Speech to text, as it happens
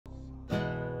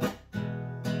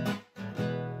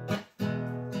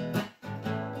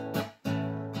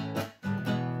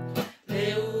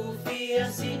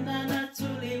sina na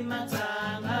tuli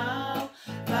matangau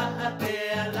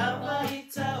APR lava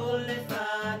ita ole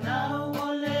whanau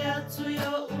ole atu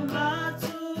yo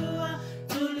umatua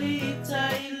tulita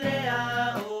ile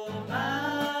aonga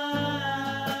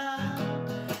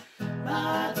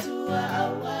matua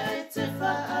awa e te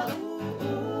whaau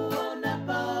ona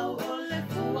pau ole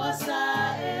kuasa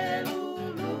e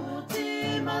lulu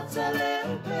ti matale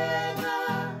upenga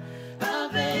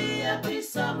aveia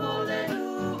pisa mole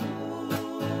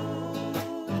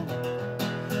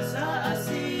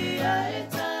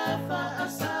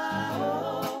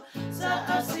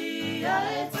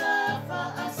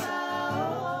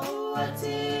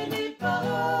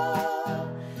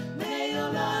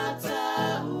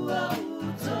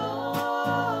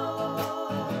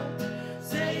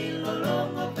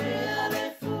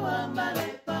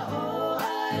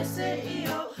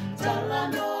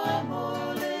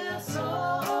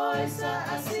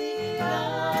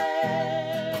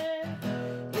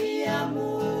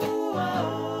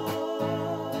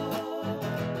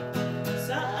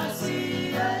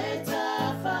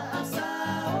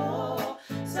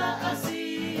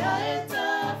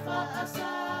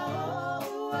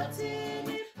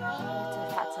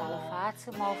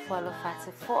mau falo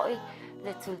fatu foi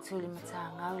le Tulituli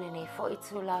Matāgau le nei foi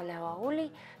tu lau le wauli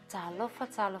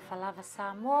talofa lava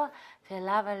Samoa fe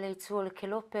lava le tu le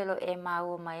kilopelo e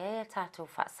mau mai tatou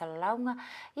fa salaunga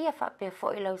ia fa pe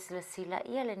foi lau sila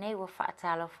ia le nei wa fa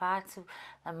talofa atu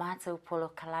la matou polo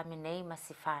kalami nei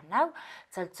masifanau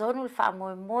taltonu fa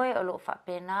moe o lo fa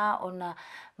pena ona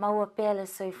mau pe le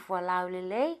soifua lau le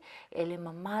lei e le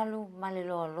mamalu male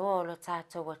lo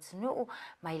tatou watunu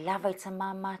mai lava i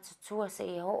tamama tutua se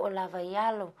ia o lava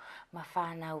ialo ma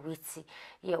whanau witi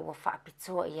ia ua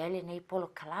whaapitoa ia le nei polo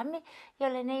kalame ia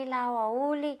le nei lawa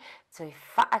uli toi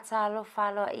whaatalo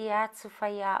whaloa ia atu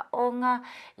whaia onga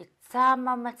i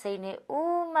tama mateine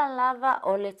uma lava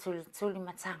o le Tulituli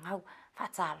Matāgau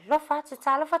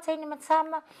talo fataini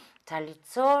matama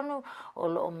talitonu o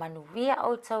lo manuia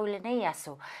o tau le nei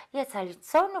aso ia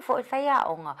talitonu fo i whaia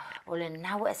onga o le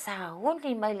nau e sa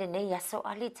hundi mai le nei aso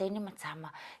ali taini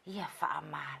matama ia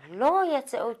whaamalo ia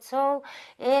te o tau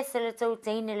e se le tau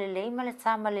taini le leima le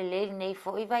tama le leili nei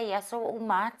fo i vai aso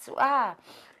umatu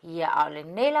ia o le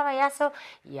nei lava yaso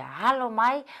ia halo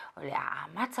mai o le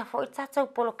amata fo i tatou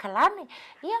polo kalame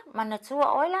ia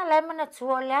manatua oila le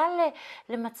manatua le ale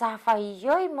le matafa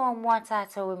ioi mua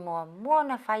tatou e mua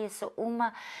na fai so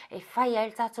uma e fai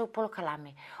ai tatou polo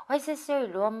kalame o se se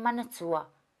lo manatua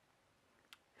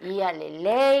ia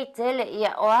le tele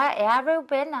ia oa e a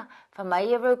reupena fa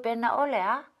mai e reupena o le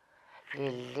a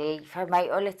le fa mai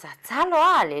o le tatalo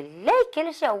le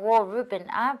kele se o ruben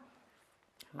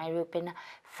mai rupena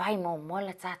fai mo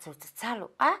la tatou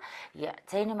tatalo ia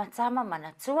teine matama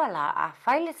manatua la a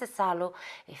fai le tatalo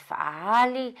e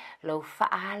faali lo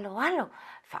faalo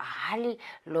faali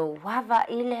lo wava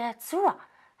ile atua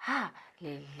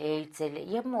le tele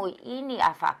ia mo ini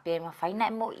a fa pe ma fai na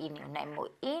mo ini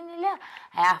le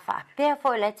a fa pe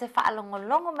fo le te fa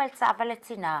longo mal sa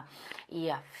valetina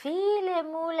ia file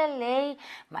mule lei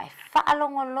mai fa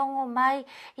longo mai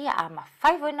ia ama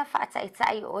fai voina fa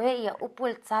tai oe ia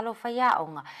upul talo fa ia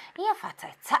onga ia fa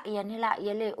tai ia nila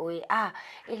ia le oe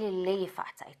ele le fa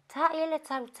tai ele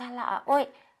tala a oe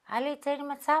ali teni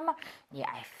matama ia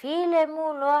ai file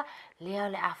mulo le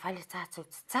ole a fai tatou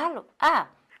talo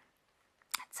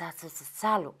tatou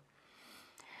talo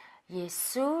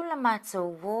Yesu la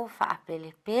matou wo fa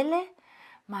pele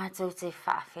matou te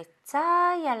fa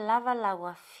feta ia lava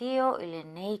lawa fio ile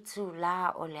nei tu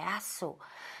la o le aso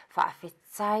fa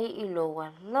fetai i lo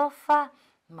lofa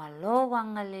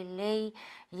malowanga lelei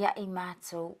ia i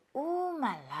matou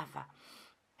lava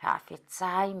fa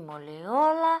fetai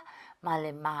moleola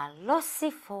male malosi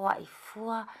foa i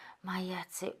fua mai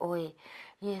ate oe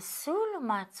Yesu lo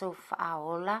matou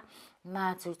faola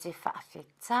matou te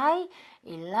faafetai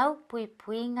i lau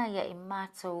puipuinga ia i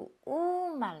matou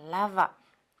lava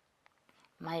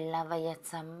mai lava ia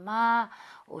tama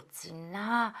o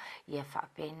tina ia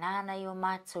faapenana i o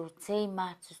matou tei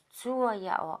matutua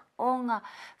ia o onga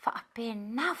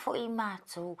faapena fo i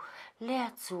matou le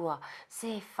atua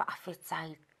se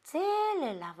faafetai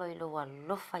tele lava i loa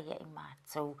lofa ia i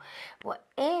matou wa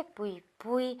e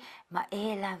pui ma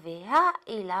e lavea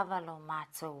i lava lo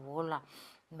matou ola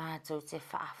matou te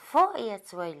faafo ia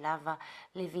tua i lava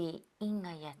le vi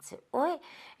inga ia te oe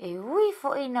e ui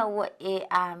fo ina ua e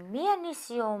a mia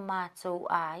nisi o matou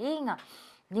a inga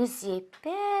nisi e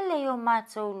pele o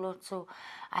matou loto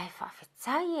ai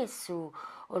faafetai Yesu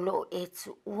o lo e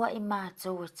tu ua i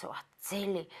matou e to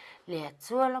atele le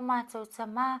atua lo matou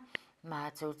tama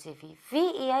Mātou te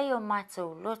whiwhi ai o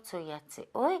mātou loto ia te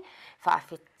oi,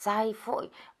 whaafetai foi,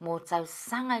 mō tau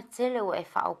sanga I tele o e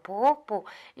whaopo-opo,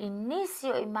 I nisi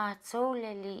o I mātou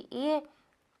le li ie,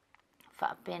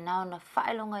 whaapenao na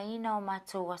whaelonga ina o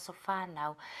mātou aso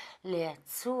whanau, le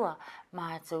atua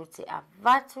mātou te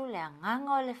avatu le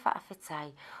anganga o le whaafetai,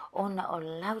 ona o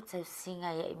lau tau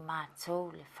singa ia I mātou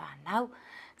le whanau,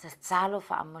 ta talo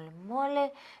whaamole mole,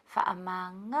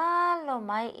 whaamangalo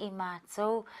mai I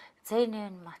mātou, teine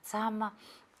matama,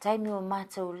 taimi o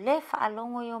mātou le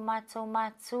whaalongo I o mātou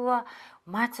mātua,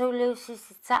 mātou leo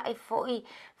sisi tae foi,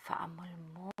 whaamole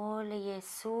mole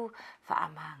Yesu,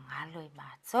 whaamangalo I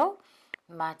mātou,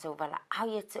 mātou wala au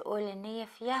ia te oele nei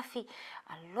fiafi,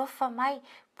 alofa mai,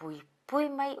 pui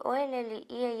mai oele li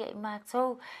ia I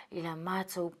mātou, I la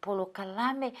mātou polo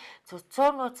kalame, to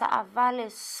tono ta avale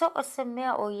so o se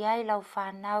mea o iai lau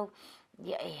whanau,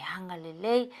 ia e hanga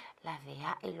lelei, la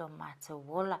vea I lo mātou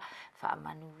wola,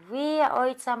 whaamanuia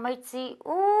oi ta maiti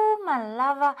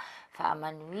malava,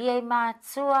 whaamanuia I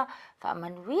mātua,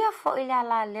 whaamanuia fo I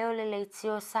la leo lelei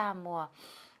tio Samoa,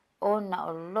 ona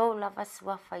o lo lava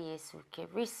suafa Yesu ke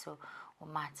riso, o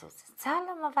mātou te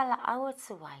tala mawala awa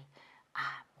tuai.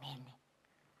 Amen.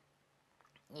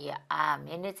 Ia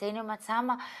amene teine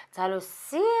matama talo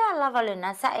sia lava le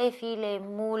nasa e file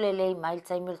mule le mai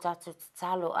taimil tatu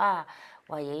talo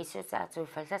wa Yesu tatu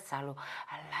falta talo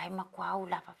alai makwau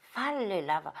lava fale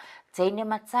lava teine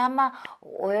matama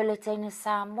o le teine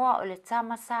Samoa o le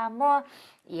tama Samoa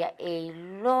ia e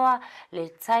loa le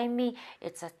taimi e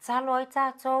tatalo ai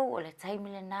tatou o le taimi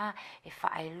le na e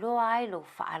whaailoa ai lo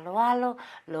whaaloalo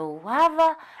lo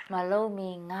wava ma lo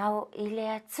mi ngao I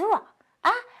le atua.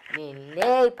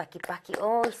 Lelei paki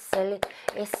o sele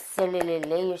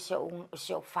lelei o se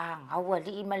o whaangaua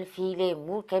li I male file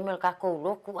mu kemel kako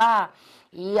loku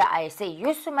ia ai se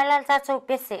yusu malal tatou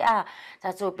pese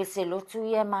tatou pese lotu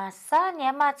ia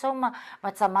masani matou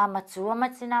matama matua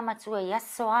matina matua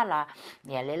yaso ala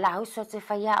ia le lau so te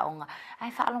whaiaonga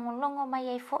ai whaalongolongo mai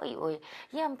ai foi oe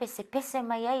ia pese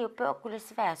mai ai o pe o kule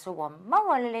se whai so wa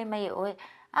maua lelei mai oe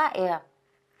ia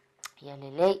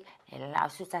lelei le lau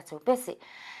so tatou pese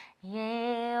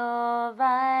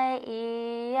Yehova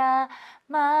ia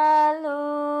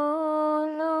malulu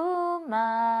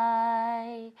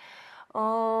mai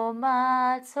o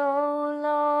mātou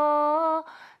lo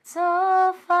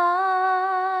tofatu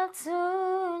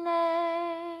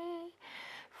nei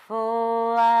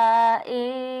foa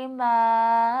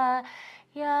ima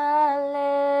ia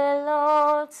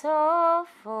lelo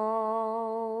tofo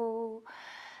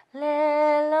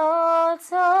lelo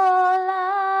tola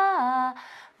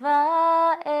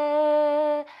Vaaelua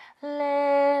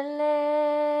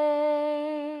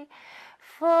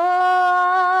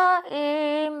foa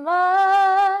ima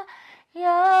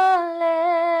ia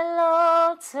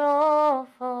lelo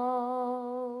tofo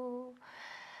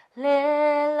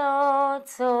lelo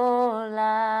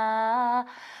tola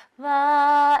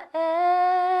Vaaelua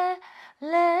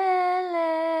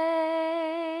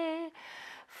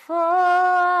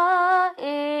foa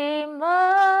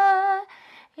ima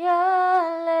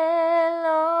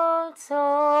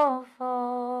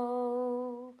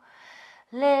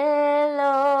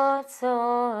lelo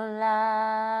tola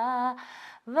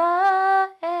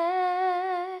vaelele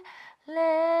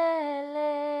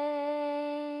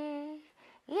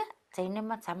ia teine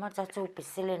matama tatou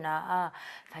pesele na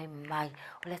fai mai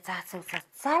o le tatou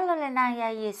tatalo le na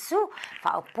ia Yesu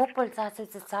whaopopo le tatou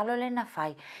tatalo le na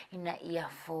fai ina ia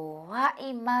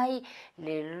foai mai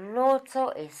le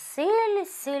loto e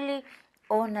sili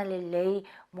ona lelei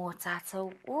mo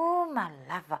tatou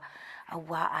malava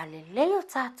awa a lelei o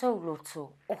tatou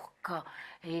loto oka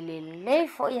e lelei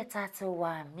fo ia tatou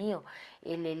wa mio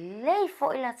e lelei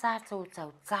fo ia tatou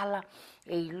tautala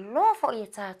e lo fo ia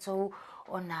tatou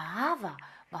ona hava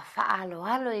ma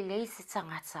whaaloalo I leisi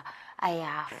tangata ai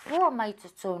a fua mai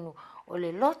totonu o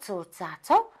le loto o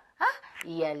tatou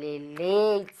ia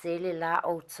lelei tele la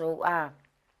o tou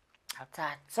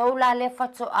Tātou la le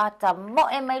fato ta mo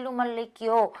e mai luma leki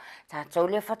o. Tātou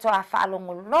le fato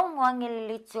whaalongolongo angele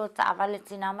liti o ta avale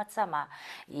tina matama.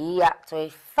 Ia,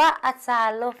 toi wha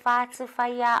ta lo fatu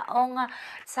whaia onga.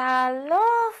 Ta lo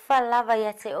lava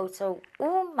ia te o tau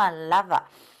lava.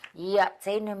 Ia,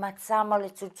 teine matama le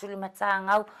Tulituli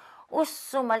Matāgau.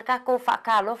 Usu malkako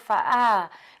whakalofa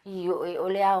Io e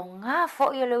ole au ngā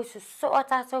fo I ole usu soa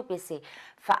tātou pese.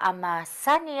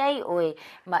 Whaamasani ai oe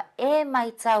ma e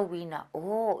mai tauina.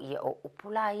 Ia o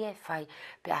upula ia whai.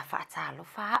 Pe a whaatalo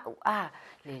whaau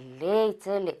lelei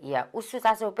tele. Ia usu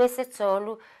tātou pese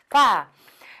tolu.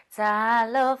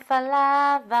 Talo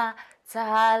whalava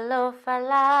talofa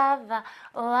lava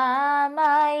o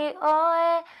amai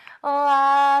oe, o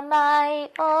amai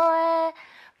oe.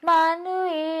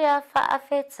 Manuia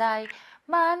whaafetai,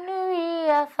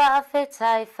 manuia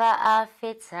whaafetai,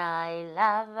 whaafetai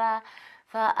lava,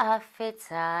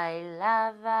 whaafetai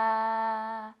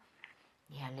lava.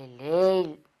 Ia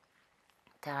lelei,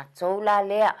 tātou la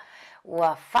lea,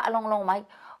 ua whaalonglong mai,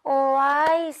 o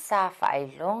ai sa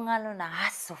whaelonga luna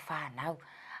aso whanau.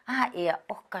 Ea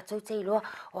oka tau te iloa,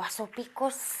 o aso piko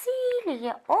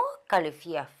sili, oka le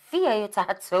fia i o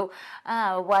tātou.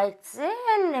 Wai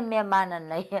tele mea mana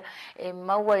nei, e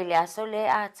maua i le aso le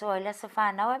atoa i le aso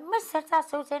whanau, e masa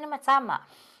tātou tene matama.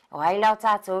 O ai lau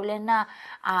tātou le na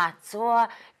atoa,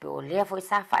 pe o lea fo i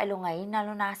sa whaelonga ina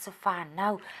luna aso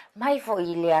whanau. Mai fo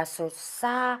i le aso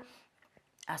sa,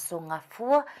 aso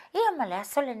ngafua, ia ma le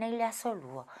aso le nei le aso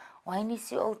lua. Wai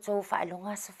nisi o tau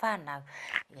whaelonga aso whanau.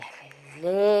 Ia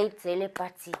le tele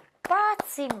pati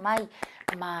mai,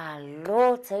 ma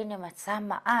lo teine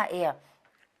matama ea.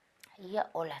 Ia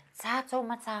o la tātou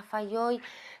matawhai oi,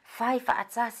 whai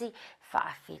whaatasi,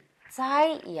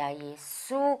 whaafetai ia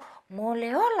Yesu mo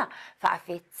le ola,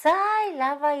 whaafetai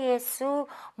lava Yesu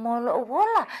mo lo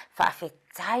ola,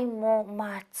 whaafetai mo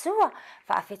mātua,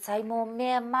 whaafetai mo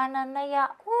mea mana na ia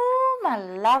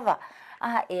lava.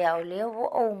 Ea o leo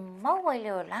o maua i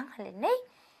leo langa le nei.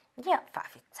 Ia,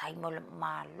 whaafetai mo le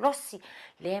malosi,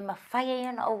 le mawhai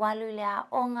ana o walu le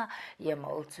aonga, ia ma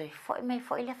outoi foi mai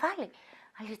foi le whale.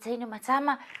 Ali teine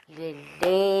matama, le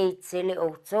tele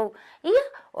outou. Ia,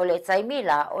 o le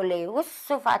taimila, o le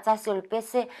usu whaatasi o le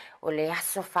pese, o le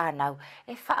aso whanau.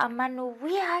 E whaamanu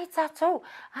wia ai tātou.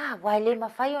 Wai le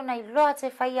mawhai o nei loa te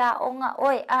whai aonga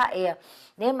oe ea.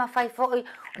 Le mawhai foi,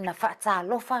 na whaata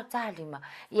lofa tālima.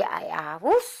 Ia ai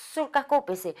usu kako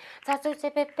pese. Tātou te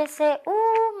pese,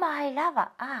 mai lava.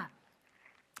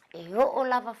 E o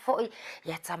lava foi,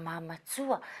 ia tamama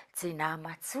tua, tina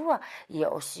matua, ia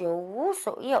o sio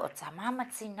uso, ia o tamama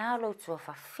tina lo tua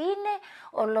fafine,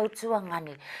 o lo tua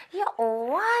ngani. Ia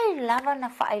o ai lava na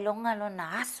whaelonga lo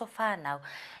na aso whanau.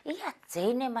 Ia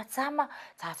tene matama,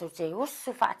 tātou te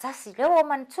usu whaatasi leo o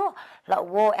mantua, la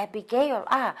uo Abigail,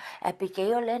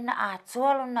 Abigail lena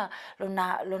atoa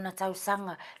lona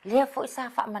tausanga. Lea foi sa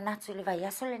whaamanatu le vai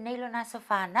aso le nei lo na aso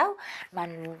whanau,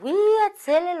 manuia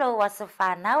tele lo aso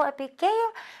whanau,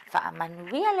 Abigail,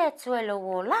 whaamanuia le atua lo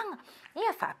o langa.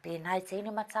 Ia whaapenai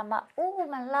teine matama,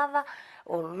 malava,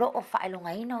 o loo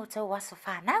whaelonga ina o tau aso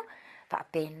whanau.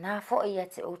 Whaapena fo ia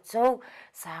te o tau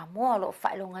Samoa lo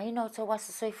whaelonga ina o tau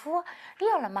aso soifua.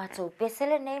 Ia o la mātou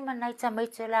pesele nei manai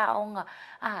tamaitu la aonga.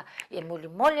 Ia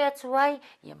moli atuai,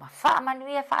 ia ma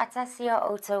whaamanuia whaatasia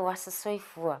o tau aso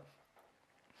soifua.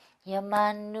 Ia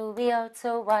manuia o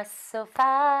tau aso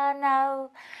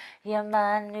whanau. Ia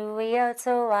manuia o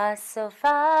tau aso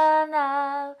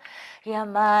whanau. Ia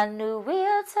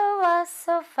manuia o tau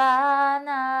aso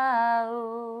whanau.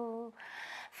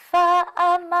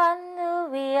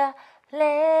 Whaamanuia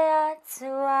le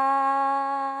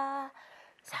atua.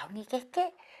 Saungi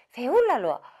keke, whiula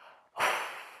loa.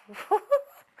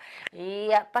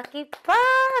 Ia paki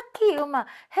uma.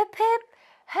 Hep hep,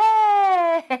 he.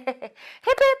 Hep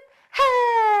hep, he.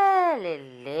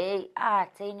 Lelei,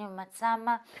 teine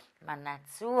matama,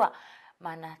 manatua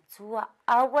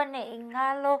awane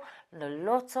ingalo le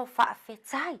loto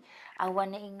whaafetai.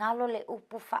 Awane ingalo le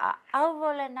upu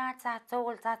whaao le nā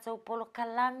tātou polo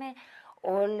kalame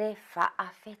o le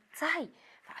whaafetai.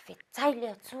 Whaafetai le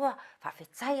atua,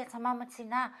 whaafetai tamama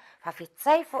tina,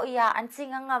 whaafetai fo ia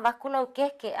antinganga wakulau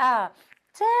keke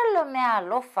telo mea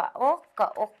lofa,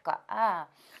 oka,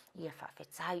 ia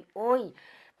whaafetai oi.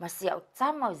 Masi au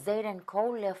tama o Zayden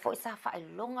Cole lea fo isa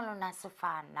whaelonga lo na so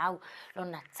whanau, lo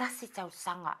na tasi tau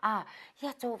sanga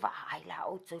ia tau waaila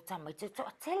o tau tama, i tau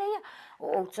atele ia,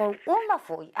 o tau uma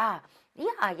fo ia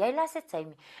ai la se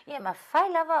taimi, ia ma whai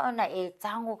lava ona e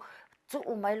tango tu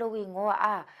umai lo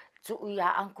ingoa tu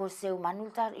ia anko seu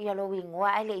manulta ia lo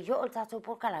ingoa ele yo o tatu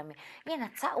por kalame, ia na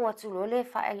tau atu lo le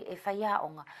whai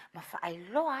aonga, ma whai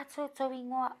lo atu tau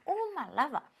ingoa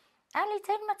lava. Ali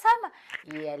ten matama.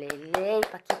 Ia lelei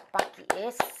paki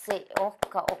ese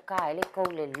oka ele ko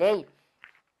lelei.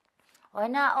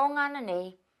 Oina onga na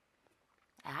nei.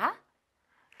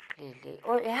 Lelei.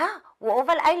 O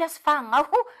val ailas fangau.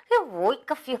 Ia voi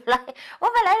ka fiolai. O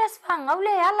val ailas fangau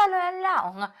le ala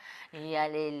onga. Ia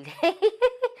lelei.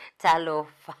 Talo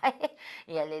fai.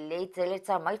 Ia lelei tele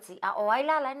tamaiti. O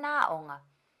aila la na onga.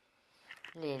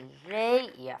 Lele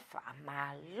ia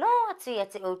whaamalo atu ia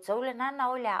te outou le nana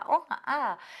o le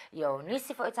aonga Ia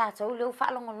nisi fo i tātou leo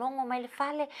whaalongolongo mai le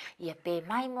whale ia pē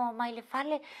mai mo mai le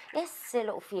whale ese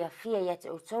lo fia ia te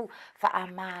outou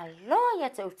whaamalo ia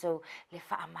te outou le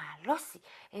whaamalosi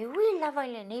e ui lava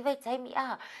i le nei vai taimi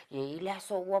ia i le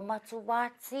aso ua matu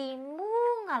wati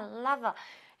munga lava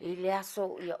i le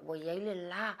aso ia ua ia le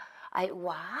la ai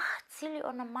ua atili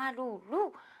ona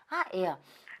maruru ia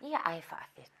ai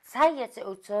whaafetai ia te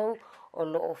outou o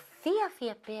loo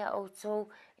fia pēa outou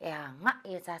e a ngā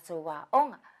ia tātou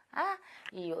waonga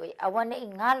Io e awane i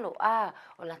ngalo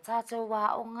o la tātou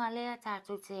waonga lea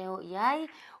tātou te o iai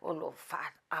o lo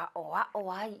wha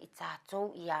o ai i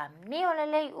tātou ia me o le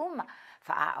lei uma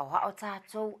wha o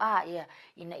tātou ia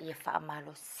ina ia wha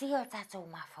malo si o tātou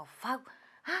mawhau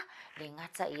le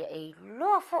ngata ia e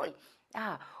loa foi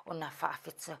o na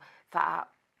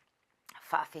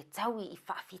whaafetaui i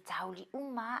whaafetauli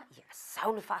uma ia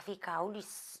saule whaafikauli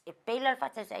e peila le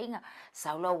whaatasainga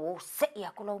saula o se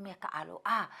ia ko lau mea ka alo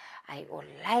ai o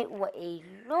lai ua e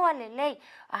loa le lei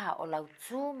o lau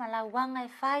tū ma lau wanga e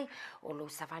whai o lau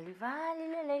savalivali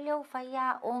le lei leo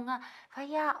whaia onga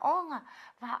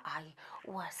wa ai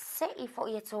ua se i fo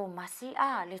ia tō masi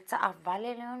le taa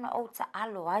vale le ona o ta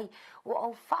alo ai o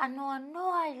au whaanoa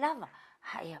noa ai lava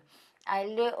ia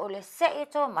ai le o le se e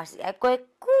tō masi ai koe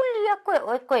kuli a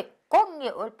koe kongi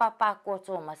o le papa ko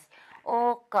tō masi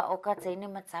o ka teine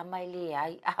matama i le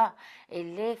ai e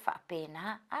le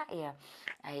whaapena ia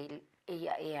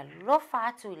ai lofa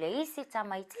atu i le isi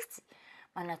tamaititi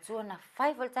mana tua na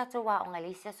whai vole tātou wa onga le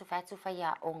isi aso whaitu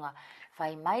whaia onga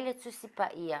whai mai le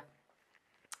tusipa ia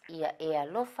e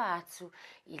alofa atu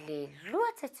i le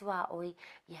lua te tua oi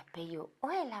ia peio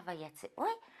oe lava ia te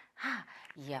oe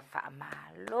ia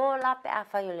whaamalo la pe a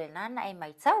whai o le nana e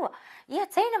mai taua ia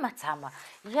teina matama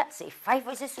ia se whai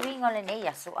fo se suinga o le nei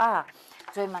aso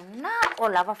toi mana o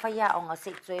lava whaia onga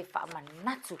se toi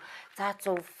whaamanatu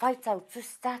tātou whai tau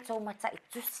tusi tātou matai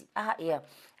tusi ia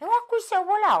e waku i se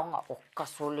wala onga o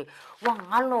kasole wa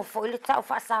ngalo fo ile tau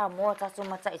wha Samoa tātou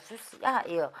matai tusi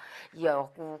ia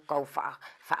waku kau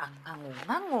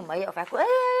whaangangu mai o whaku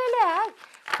le ai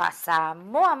wha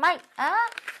Samoa mai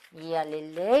ia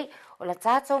lelei o la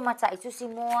tātou matai tusi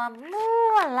mua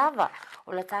lava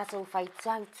o la tātou whai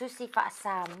tau tusi wha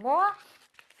Samoa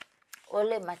o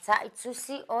le matai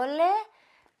tusi o le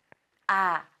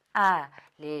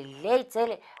lelei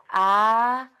tele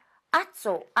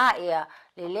ato ia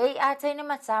lelei teine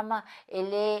matama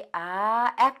ele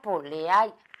apple le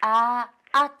ai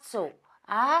ato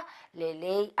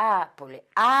lelei pole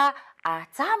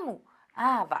tamu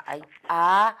va ai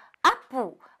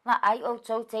apu ma ai o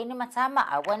tau teine matama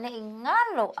awane i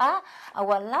ngalo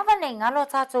awalava ne ngalo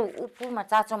tātou upu ma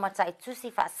tātou matai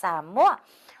tusi wha Samoa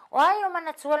o ai o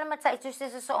mana tuale matai tusi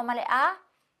so o male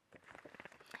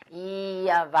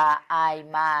ia va ai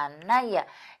mana ia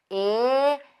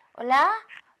ola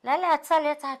le ata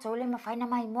le tātou le mawhaina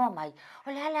mai moa mai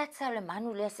o le ata le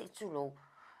manu le se tulo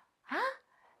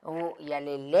o ia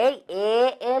le lei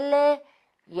ele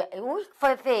ia ui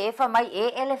fa mai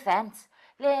elephant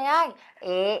le ai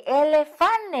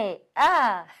elefane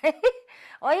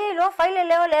oi lo fai le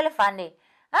leo le elefane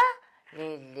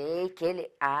le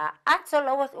kele ato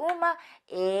lo uma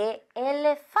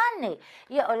elefane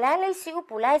ia o le si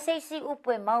upu la si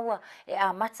upu e maua e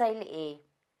mata ile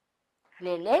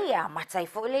le mata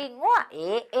fo le ngoa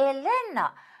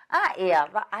Elena ia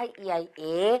va ai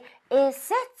ia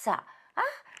seta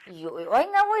io oi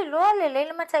nga woi lo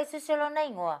le mata su selo na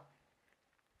ngoa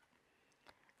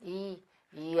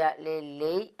ia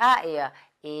le ia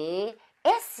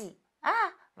esi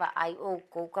va ai o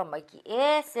koka mai ki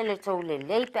se le tau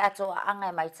le pe ato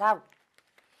anga mai tau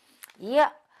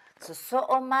ia so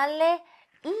o male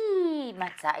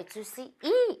mata tusi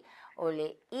o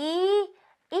le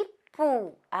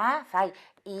ipu fai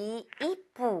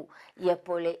ipu ia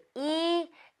pole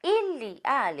ili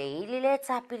le ili le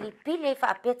tapili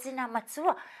fa petina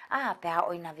matua pe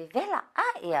o ina vivela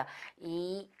ia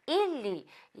ili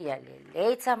ia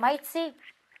le tamaiti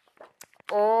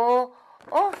o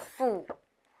ofu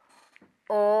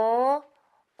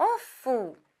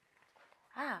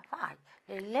vai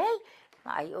lei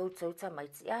mai o tau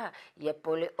tamaiti ia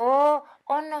pole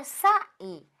ono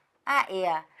sai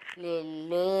ia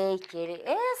le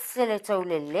kere se le tau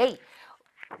le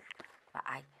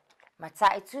vai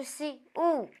matai tusi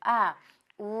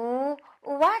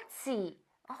wati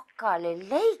oka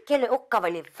le kele oka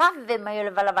vale fave mai le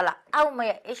vala au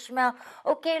mai Ishmael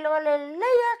lo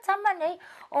le tamane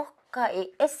oka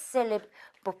esele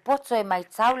popoto e mai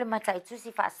tau le matai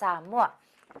tusi fa Samoa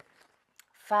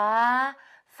fa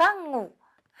fangu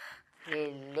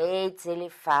lelei tele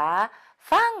fa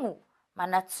fangu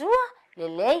manatua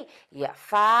lelei ia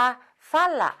fa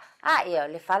fala ia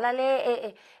le fala le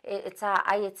ta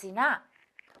ayatina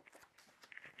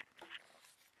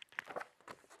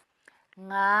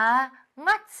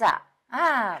ngata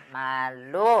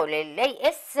malo lelei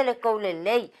esele ko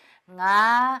lelei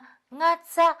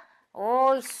ngata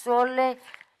oi sole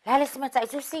la se mata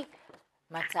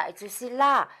itusi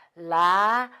la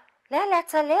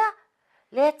talea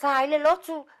le tai le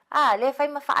lotu le fai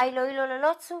mafai ilo le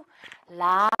lotu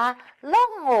la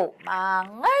longo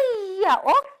mangaia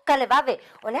o kale vave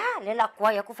o le la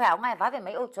kua ya ku fa ngai vave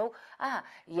mai o tau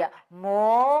ia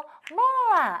moa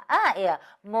ia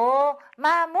mo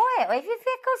ma moe o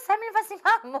fi ko sami fasi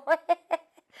ma moe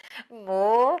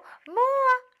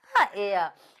moa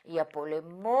ia pole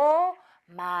mo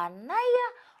manaya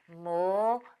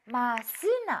mo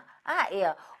masina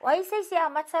ia o ai se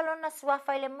amatalona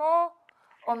suafa le mo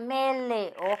o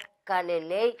mele o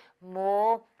kalele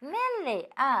mo mele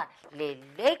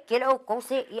lele kele o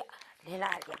kose ia lela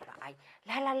ai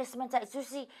la le semanta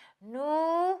susi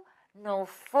no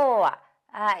foa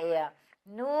ia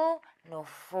no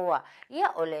foa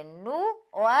ia ole nu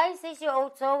o ai se o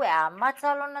to e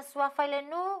amatalona suafa le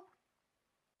nu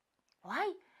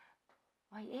wai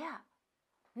ia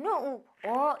nu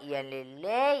ia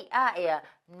lele ia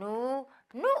nu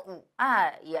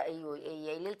ia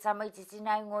ia le tama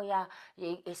titina ngo ya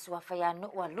e suafa ya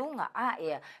nu walunga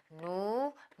ia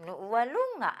nu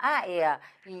walunga ia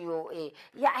io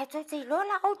ia ai te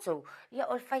lola auto ia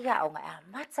o fa ya nga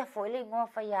mata fo le ngo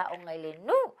fa ya nga le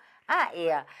nu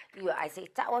ia io ai se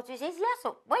ta o tu se ya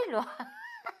so bueno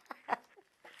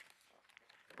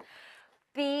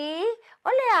pi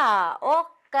olea o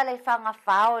kale fanga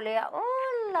fa olea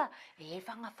ola e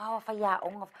fanga fa fa ya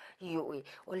onga io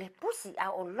ole pusi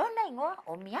o lona ingoa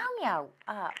o miau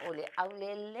ole au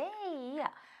lele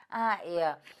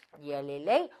ia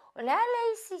lele ole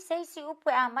ale si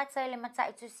upe mata le mata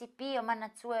itu si pi o mana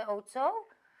tue o to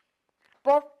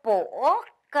popo o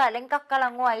kale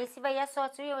ngakala ngoa isi va ya so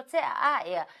tu yo te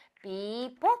ia pi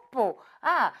popo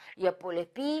ia pole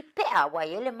pi pea wa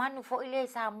ele manu fo ile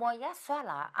Samoa ya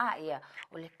swala ia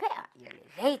ole pea ia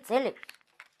le tele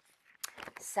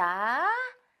sa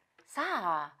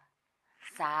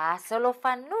solo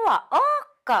fanua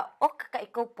oka ka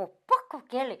iko popoko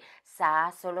kele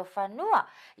sa solo fanua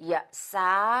ia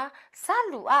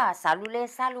salu le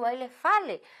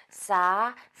fale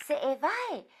sa se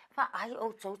evai fa ai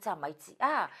o tauta maiti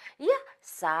ia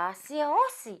sa se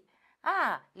osi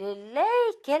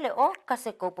lei kele oka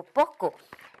se ko popoko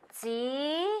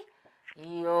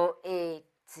io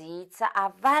ti ta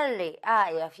avale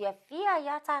ia fia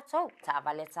ya ta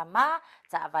avale tama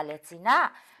ta avale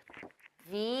tina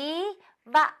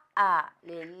viva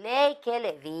lele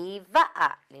kele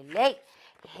viva lele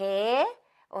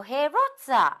he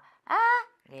rota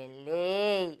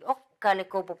lele oka le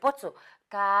ko popoto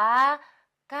ka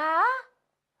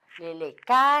lele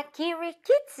ka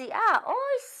kirikiti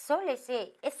oi sole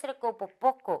se esre ko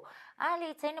popoko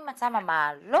ali tene matama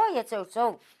malo ya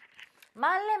tau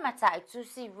male mata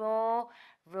itusi ro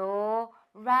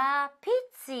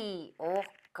rapiti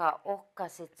oka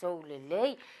se tau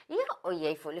lele ia o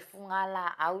ye fo le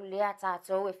fungala au le ata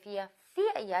tau e fia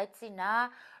ia tina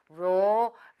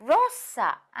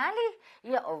rosa ali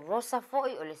ia o rosa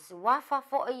foi o le suafa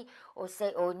foi o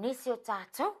se o nisio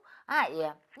tatou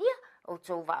ia o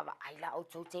tau va ai la o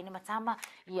tau tene matama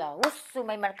ia usu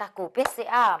mai marka ko pese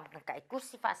ka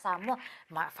ikusi fa Samoa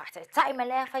ma fa tai me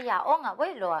le fa ya onga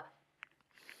weloa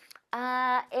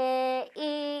e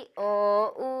i o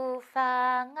u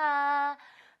fanga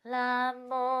la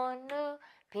monu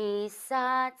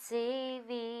pisa TV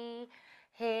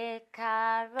he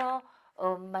karo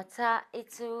o mata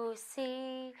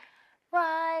itusi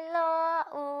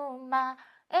Vaaelua uma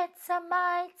it's a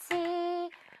mighty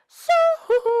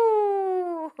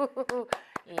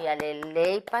ia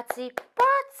lele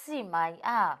pati mai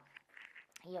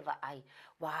ia va ai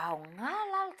wow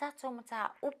ngala tato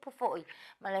mata upu foi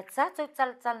mala tato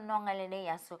tal no ngale ne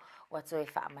aso watu e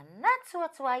fa manatu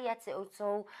watu ai ate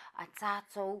oto a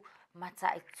tato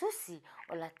mata itusi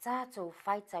o la tato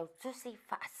faita itusi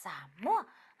fa Samoa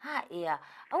ia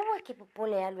au ke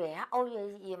popole alwe o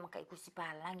ia maka ikusi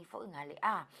pa langi foi ngale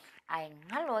ai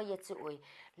ngalo ia tu oi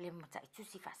le mata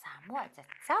itusi fa Samoa ta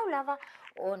tau lava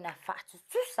ona fa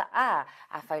tusa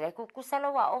a faile ku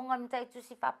kusalo wa onga mata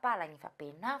itusi fa pala ni fa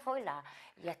pena foi la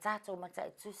ia tato mata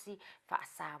itusi fa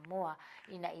Samoa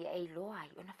ina ia ei loai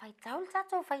ona fai tau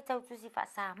tato fai tau itusi fa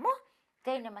Samoa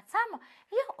Tēne matama,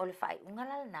 ia o le whai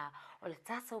ungalalana o le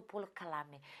tātou polo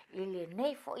kalame i le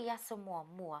nei fo i aso mua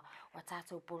o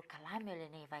tātou polo kalame o le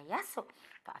nei vai aso.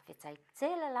 Whaafetai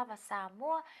tele lava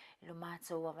Samoa i lo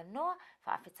mātou awanoa,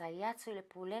 whaafetai atu le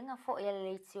pūlenga fo i le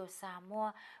leiti o Samoa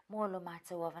mo lo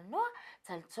mātou awanoa,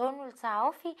 tal tonu le tā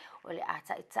ofi o le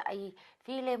ata itai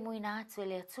file muina atu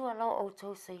le atua lo o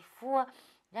tau soifua.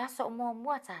 Ya so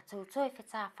mua tātou toi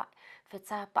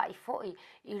whetā pai foi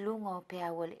i lunga o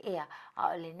pea wale ea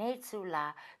a o le nei tū la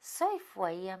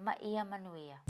soifua ia ma ia manuia.